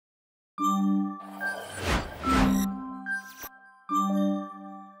Hi,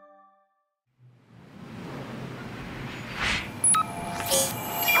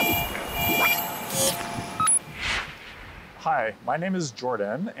 my name is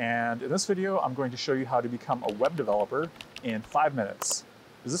Jordan, and in this video I'm going to show you how to become a web developer in 5 minutes.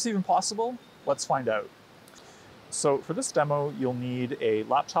 Is this even possible? Let's find out. So for this demo, you'll need a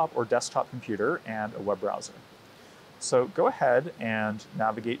laptop or desktop computer and a web browser. So go ahead and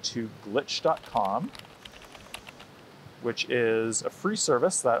navigate to 𝐌𝐸ₐ.com, which is a free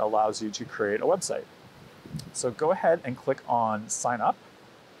service that allows you to create a website. So go ahead and click on Sign Up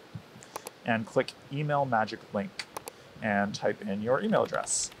and click Email Magic Link and type in your email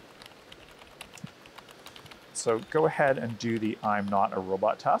address. So go ahead and do the I'm not a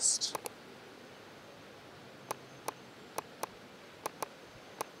robot test.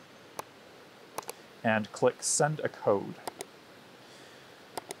 And click Send a Code.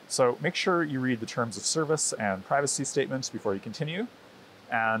 So make sure you read the terms of service and privacy statements before you continue.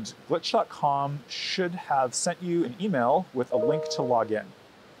 And 𝐌𝐸ₐ.com should have sent you an email with a link to log in.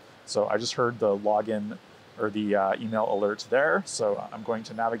 So I just heard the login or the email alert there. So I'm going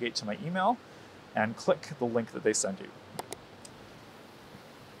to navigate to my email and click the link that they sent you.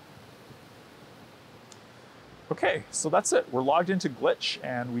 Okay, so that's it. We're logged into 𝐌𝐸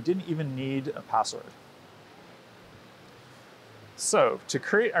and we didn't even need a password. So to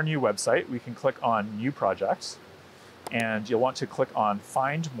create our new website, we can click on New Project, and you'll want to click on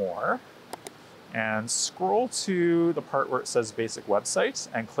Find More and scroll to the part where it says Basic Website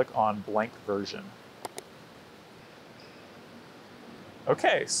and click on Blank Version.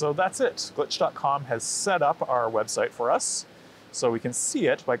 Okay, so that's it. 𝐌𝐸ₐ.com has set up our website for us. So we can see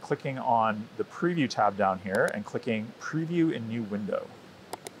it by clicking on the Preview tab down here and clicking Preview in New Window.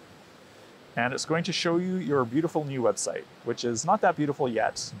 And it's going to show you your beautiful new website, which is not that beautiful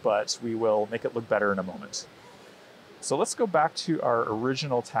yet, but we will make it look better in a moment. So let's go back to our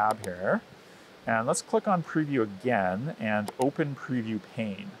original tab here, and let's click on Preview again and open Preview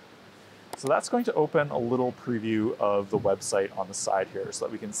pane. So that's going to open a little preview of the website on the side here so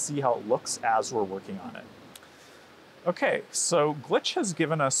that we can see how it looks as we're working on it. Okay, so 𝐷Litch has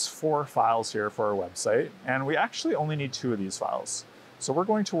given us 4 files here for our website, and we actually only need 2 of these files. So we're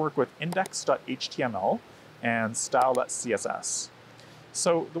going to work with index.html and style.css.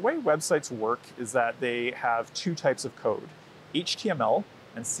 So the way websites work is that they have 2 types of code, HTML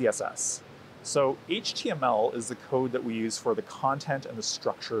and CSS. So HTML is the code that we use for the content and the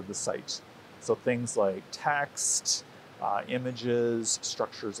structure of the site. So things like text, images,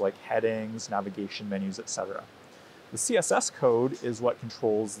 structures like headings, navigation menus, etc. The CSS code is what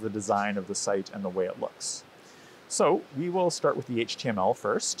controls the design of the site and the way it looks. So we will start with the HTML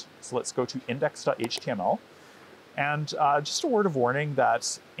first. So let's go to index.html. And just a word of warning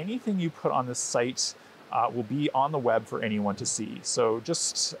that anything you put on this site will be on the web for anyone to see. So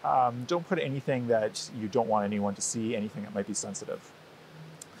just don't put anything that you don't want anyone to see, anything that might be sensitive.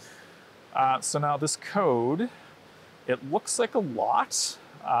 So now this code, it looks like a lot,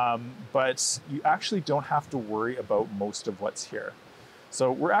 but you actually don't have to worry about most of what's here. So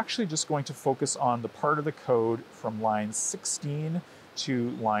we're actually just going to focus on the part of the code from line 16 to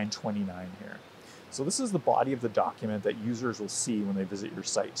line 29 here. So this is the body of the document that users will see when they visit your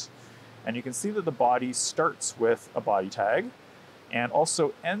site. And you can see that the body starts with a body tag and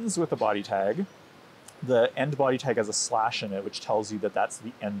also ends with a body tag. The end body tag has a slash in it, which tells you that that's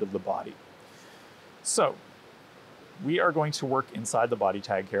the end of the body. So we are going to work inside the body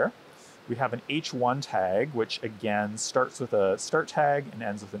tag here. We have an H1 tag, which again starts with a start tag and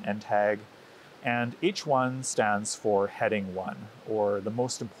ends with an end tag. And H1 stands for heading 1, or the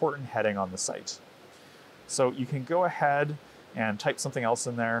most important heading on the site. So you can go ahead and type something else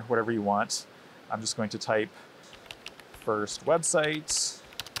in there, whatever you want. I'm just going to type first website.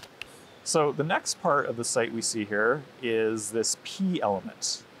 So the next part of the site we see here is this P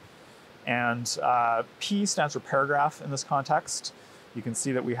element. And P stands for paragraph in this context. You can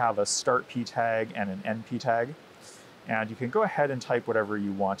see that we have a start P tag and an end P tag. And you can go ahead and type whatever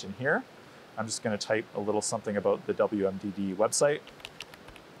you want in here. I'm just going to type a little something about the WMDD website.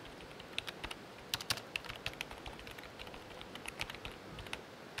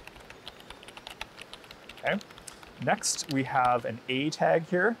 Okay. Next, we have an A tag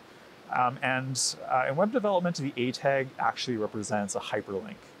here. In web development, the A tag actually represents a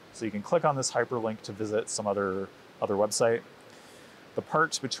hyperlink. So you can click on this hyperlink to visit some other website. The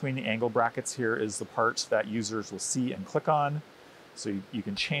part between the angle brackets here is the part that users will see and click on. So you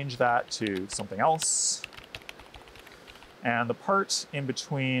can change that to something else. And the part in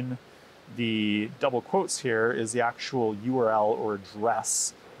between the double quotes here is the actual URL or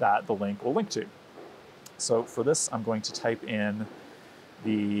address that the link will link to. So for this, I'm going to type in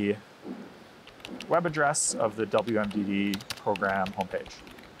the web address of the WMDD program homepage.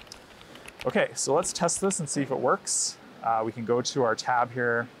 Okay, so let's test this and see if it works. We can go to our tab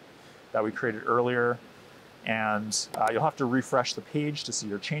here that we created earlier, and you'll have to refresh the page to see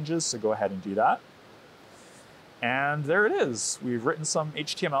your changes, so go ahead and do that. And there it is. We've written some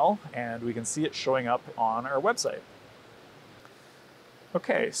HTML, and we can see it showing up on our website.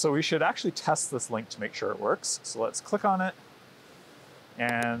 Okay, so we should actually test this link to make sure it works. So let's click on it,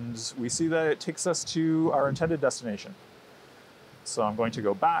 and we see that it takes us to our intended destination. So I'm going to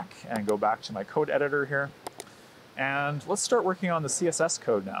go back to my code editor here. And let's start working on the CSS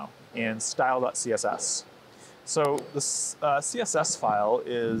code now in style.css. So this CSS file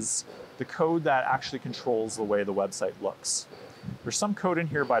is the code that actually controls the way the website looks. There's some code in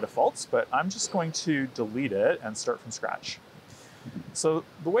here by default, but I'm just going to delete it and start from scratch. So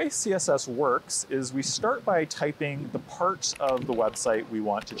the way CSS works is we start by typing the part of the website we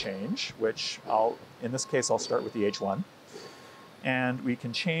want to change, which in this case, I'll start with the H1. And we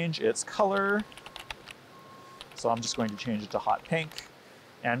can change its color. So I'm just going to change it to hot pink.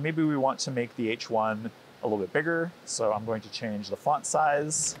 And maybe we want to make the H1 a little bit bigger. So I'm going to change the font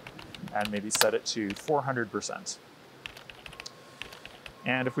size and maybe set it to 400%.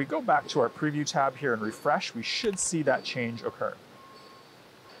 And if we go back to our preview tab here and refresh, we should see that change occur.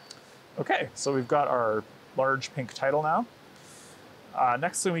 Okay, so we've got our large pink title now.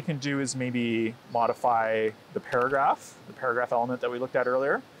 Next thing we can do is maybe modify the paragraph element that we looked at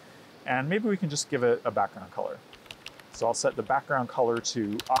earlier. And maybe we can just give it a background color. So I'll set the background color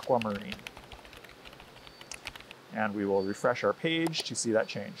to aquamarine. And we will refresh our page to see that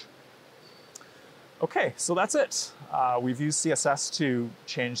change. Okay, so that's it. We've used CSS to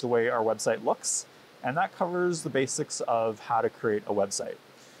change the way our website looks, and that covers the basics of how to create a website.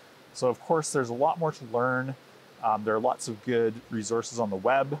 So of course, there's a lot more to learn. There are lots of good resources on the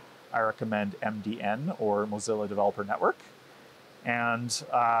web. I recommend MDN, or Mozilla Developer Network. And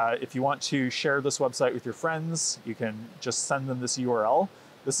if you want to share this website with your friends, you can just send them this URL.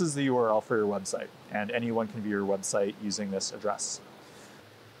 This is the URL for your website, and anyone can view your website using this address.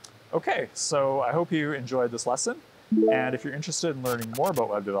 Okay, so I hope you enjoyed this lesson. And if you're interested in learning more about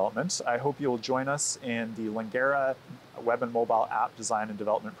web development, I hope you'll join us in the Langara Web and Mobile App Design and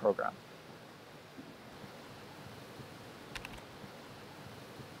Development Program.